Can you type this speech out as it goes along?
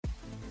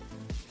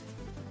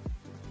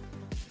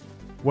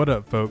What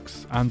up,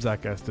 folks? I'm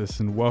Zach Estes,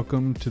 and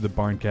welcome to the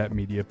Barncat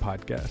Media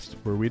Podcast,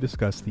 where we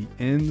discuss the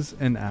ins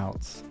and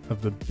outs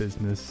of the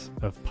business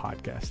of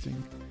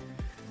podcasting.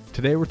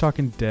 Today, we're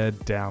talking dead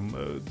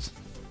downloads.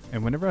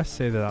 And whenever I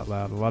say that out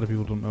loud, a lot of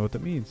people don't know what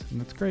that means,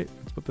 and that's great.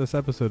 That's what this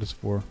episode is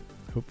for.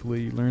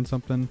 Hopefully you learn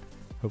something.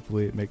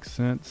 Hopefully it makes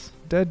sense.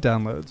 Dead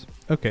downloads.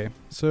 Okay,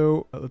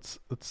 so let's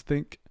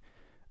think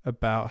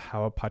about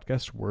how a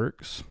podcast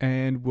works,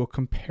 and we'll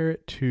compare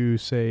it to,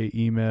 say,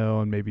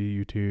 email and maybe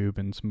YouTube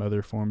and some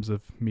other forms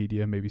of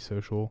media, maybe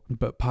social.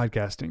 But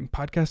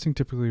podcasting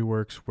typically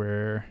works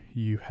where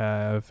you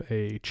have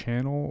a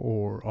channel,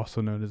 or also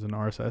known as an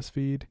RSS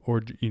feed,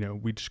 or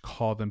we just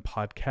call them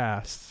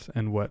podcasts,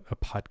 and what a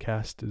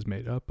podcast is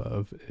made up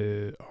of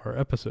are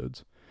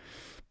episodes.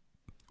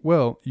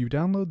 Well, you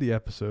download the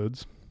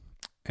episodes,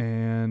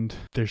 and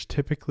there's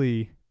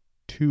typically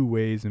two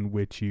ways in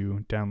which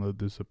you download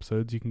those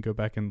episodes. You can go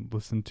back and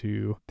listen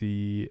to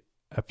the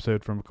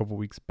episode from a couple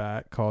weeks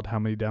back called How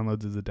Many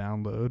Downloads is a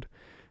Download,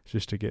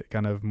 just to get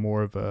kind of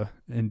more of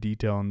in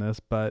detail on this.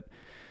 But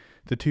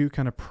the two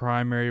kind of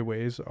primary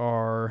ways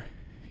are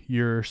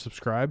you're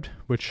subscribed,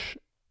 which,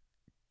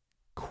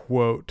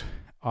 quote,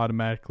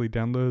 automatically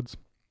downloads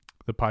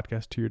the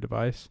podcast to your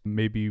device,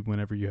 maybe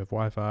whenever you have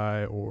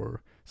Wi-Fi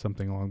or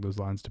something along those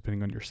lines,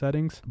 depending on your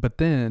settings. But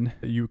then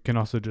you can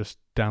also just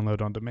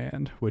download on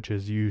demand, which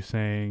is you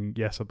saying,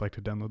 yes, I'd like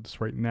to download this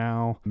right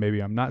now.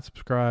 Maybe I'm not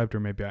subscribed, or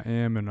maybe I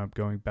am, and I'm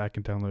going back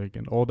and downloading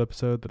an old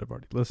episode that I've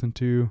already listened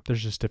to.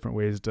 There's just different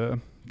ways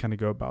to kind of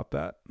go about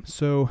that.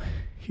 So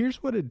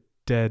here's what a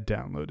dead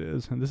download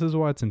is, and this is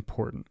why it's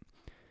important.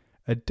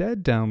 A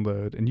dead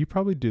download, and you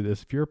probably do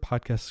this if you're a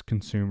podcast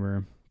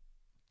consumer,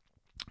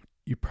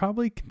 you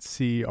probably can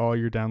see all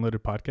your downloaded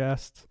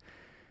podcasts,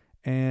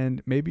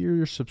 and maybe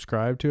you're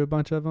subscribed to a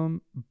bunch of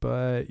them,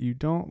 but you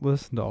don't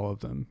listen to all of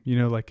them.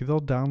 Like they'll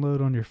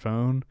download on your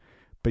phone,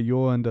 but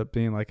you'll end up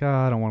being like,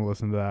 I don't want to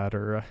listen to that,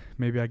 or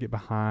maybe I get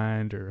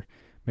behind, or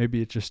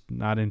maybe it's just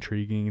not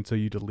intriguing, and so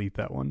you delete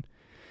that one.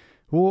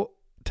 Well,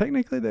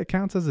 technically that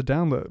counts as a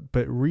download,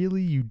 but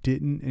really you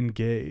didn't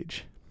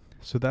engage.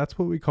 So that's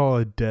what we call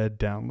a dead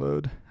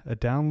download, a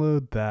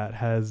download that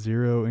has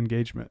zero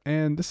engagement.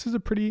 And this is a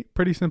pretty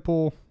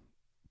simple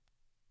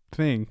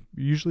thing.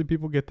 Usually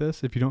people get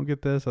this. If you don't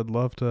get this, I'd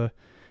love to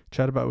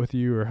chat about with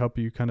you or help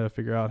you kind of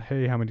figure out,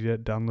 hey, how many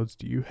dead downloads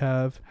do you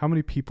have? How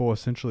many people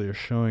essentially are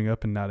showing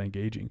up and not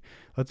engaging?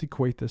 Let's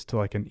equate this to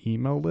like an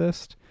email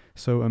list.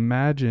 So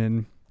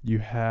imagine you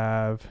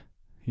have,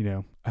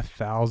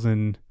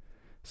 1,000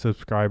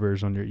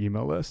 subscribers on your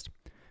email list,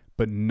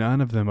 but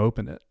none of them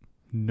open it.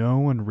 No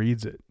one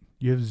reads it.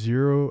 You have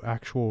zero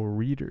actual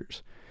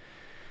readers.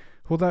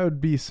 Well, that would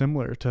be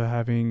similar to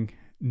having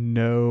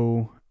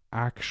no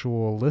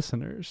actual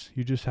listeners.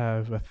 You just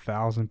have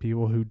 1,000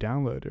 people who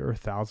download it, or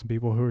 1,000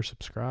 people who are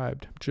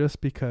subscribed.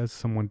 Just because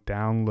someone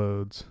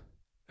downloads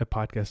a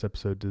podcast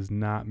episode does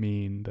not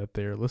mean that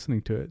they're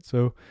listening to it.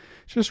 So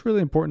it's just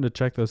really important to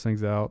check those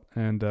things out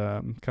and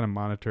kind of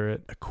monitor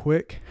it. A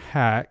quick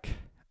hack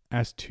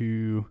as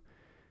to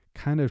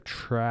kind of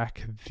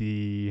track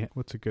the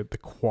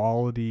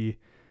quality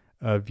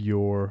of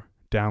your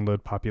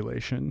download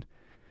population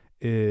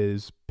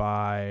is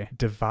by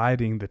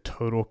dividing the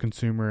total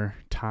consumer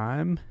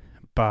time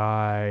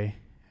by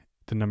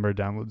the number of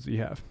downloads that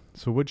you have.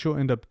 So what you'll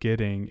end up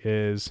getting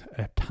is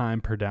a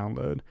time per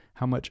download,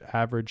 how much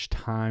average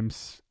time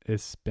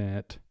is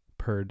spent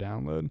per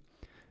download.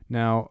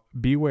 Now,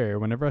 beware,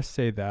 whenever I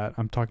say that,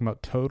 I'm talking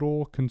about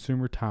total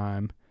consumer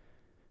time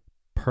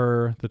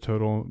per the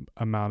total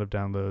amount of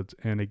downloads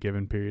in a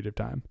given period of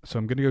time. So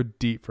I'm going to go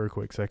deep for a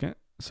quick second.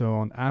 So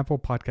on Apple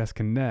Podcast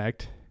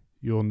Connect,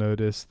 you'll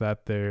notice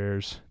that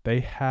they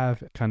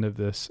have kind of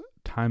this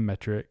time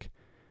metric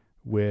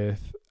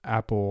with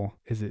Apple.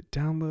 Is it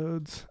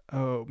downloads?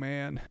 Oh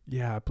man.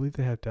 Yeah, I believe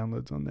they have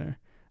downloads on there.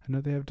 I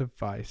know they have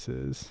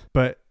devices,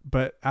 but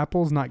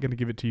Apple's not going to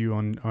give it to you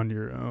on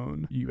your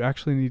own. You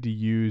actually need to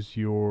use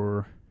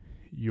your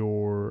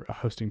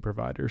hosting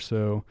provider.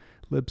 So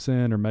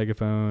Libsyn or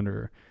Megaphone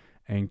or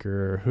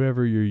Anchor or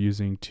whoever you're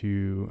using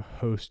to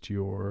host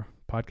your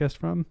podcast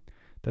from,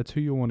 that's who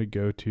you'll want to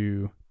go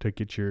to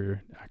get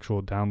your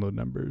actual download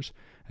numbers.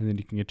 And then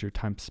you can get your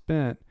time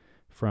spent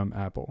from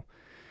Apple.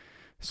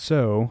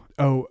 So,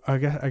 I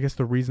guess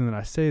the reason that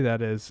I say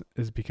that is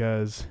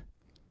because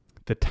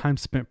the time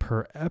spent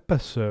per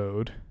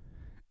episode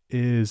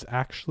is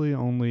actually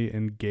only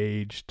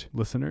engaged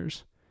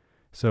listeners.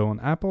 So on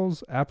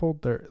Apple,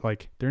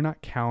 they're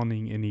not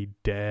counting any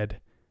dead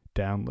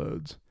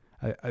downloads.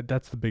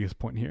 That's the biggest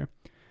point here.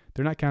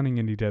 They're not counting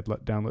any dead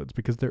downloads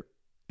because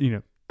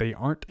they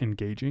aren't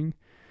engaging.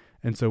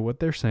 And so what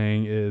they're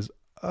saying is,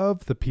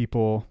 of the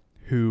people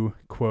who,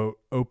 quote,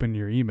 open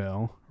your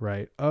email,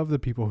 right? Of the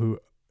people who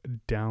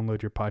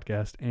download your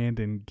podcast and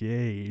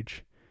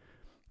engage,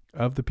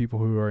 of the people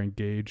who are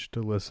engaged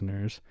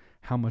listeners,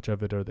 how much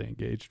of it are they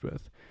engaged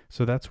with?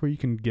 So that's where you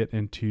can get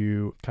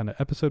into kind of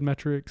episode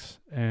metrics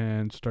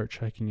and start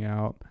checking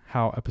out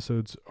how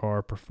episodes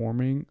are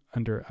performing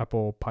under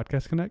Apple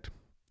Podcast Connect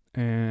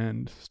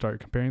and start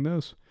comparing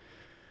those.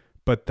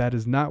 But that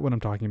is not what I'm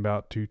talking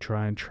about to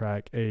try and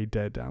track a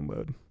dead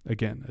download.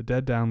 Again, a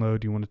dead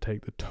download, you want to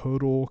take the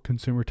total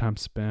consumer time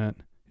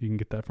spent. You can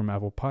get that from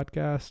Apple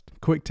Podcast.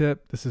 Quick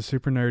tip, this is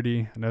super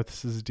nerdy. I know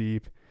this is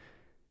deep.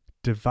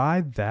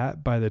 Divide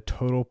that by the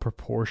total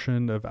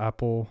proportion of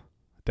Apple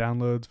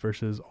downloads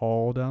versus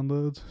all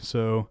downloads.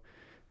 So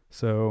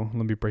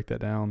let me break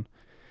that down.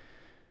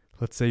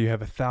 Let's say you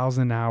have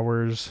 1,000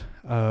 hours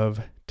of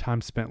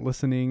time spent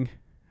listening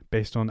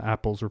based on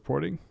Apple's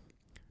reporting.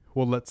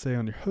 Well, let's say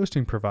on your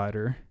hosting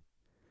provider,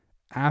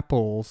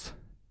 Apple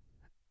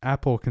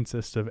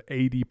consists of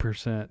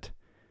 80%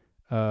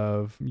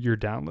 of your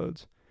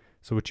downloads.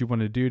 So what you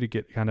want to do to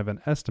get kind of an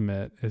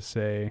estimate is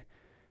say,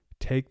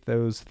 take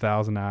those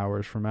 1,000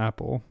 hours from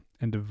Apple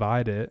and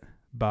divide it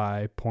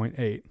by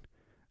 0.8.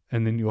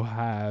 And then you'll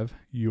have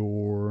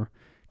your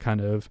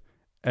kind of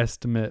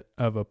estimate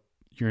of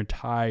your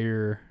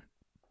entire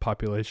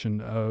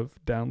population of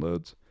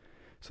downloads.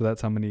 So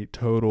that's how many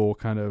total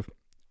kind of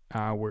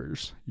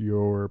hours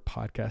your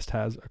podcast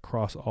has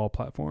across all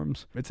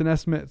platforms. It's an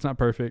estimate. It's not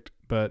perfect,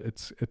 but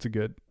it's a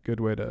good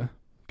way to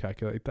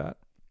calculate that.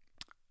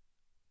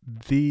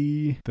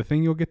 The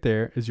thing you'll get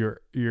there is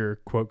your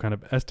quote kind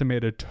of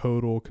estimated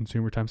total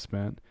consumer time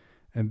spent,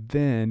 and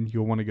then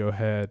you'll want to go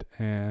ahead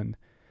and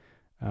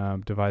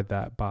divide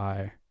that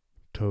by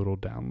total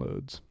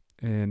downloads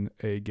in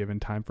a given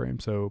time frame.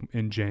 So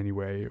in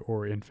January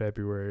or in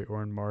February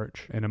or in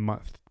March, in a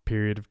month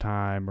period of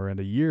time, or in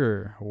a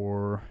year,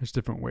 or there's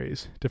different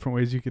ways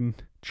you can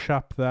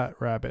chop that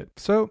rabbit.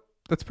 So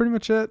that's pretty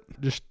much it.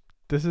 This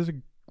is a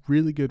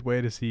really good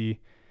way to see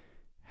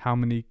how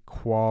many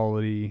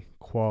quality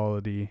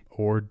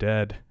or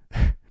dead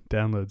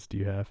downloads do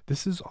you have.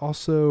 This is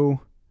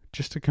also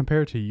just to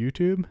compare it to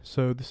YouTube.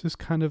 So this is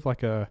kind of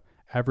like a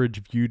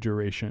average view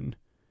duration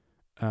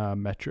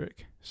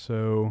metric.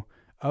 So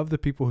of the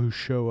people who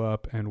show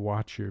up and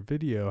watch your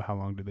video, how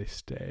long do they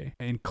stay?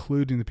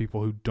 Including the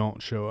people who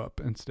don't show up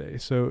and stay.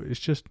 So it's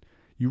just,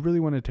 you really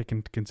want to take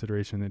into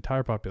consideration the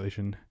entire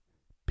population,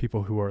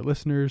 people who are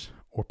listeners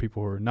or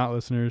people who are not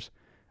listeners,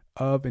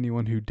 of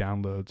anyone who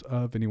downloads,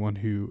 of anyone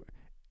who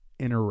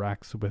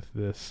interacts with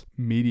this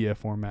media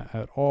format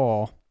at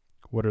all.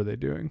 What are they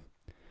doing?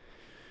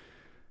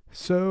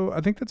 So I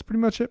think that's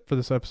pretty much it for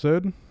this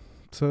episode.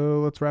 So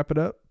let's wrap it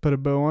up, put a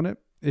bow on it.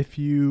 If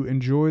you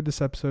enjoyed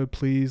this episode,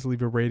 please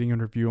leave a rating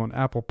and review on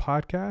Apple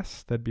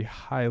Podcasts. That'd be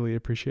highly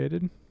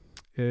appreciated.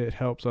 It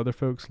helps other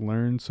folks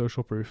learn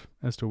social proof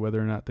as to whether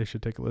or not they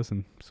should take a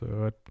listen.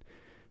 So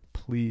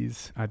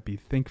I'd be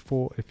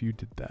thankful if you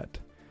did that.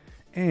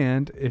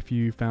 And if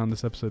you found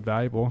this episode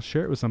valuable,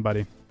 share it with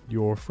somebody,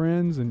 your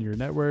friends in your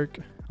network,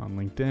 on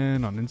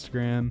LinkedIn, on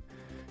Instagram.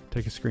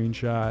 Take a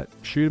screenshot,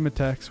 shoot them a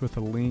text with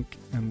a link,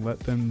 and let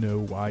them know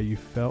why you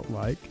felt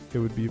like it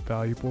would be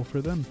valuable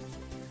for them.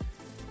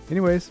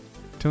 Anyways,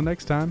 till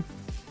next time,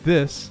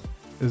 this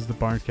is the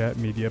Barncat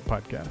Media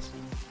Podcast.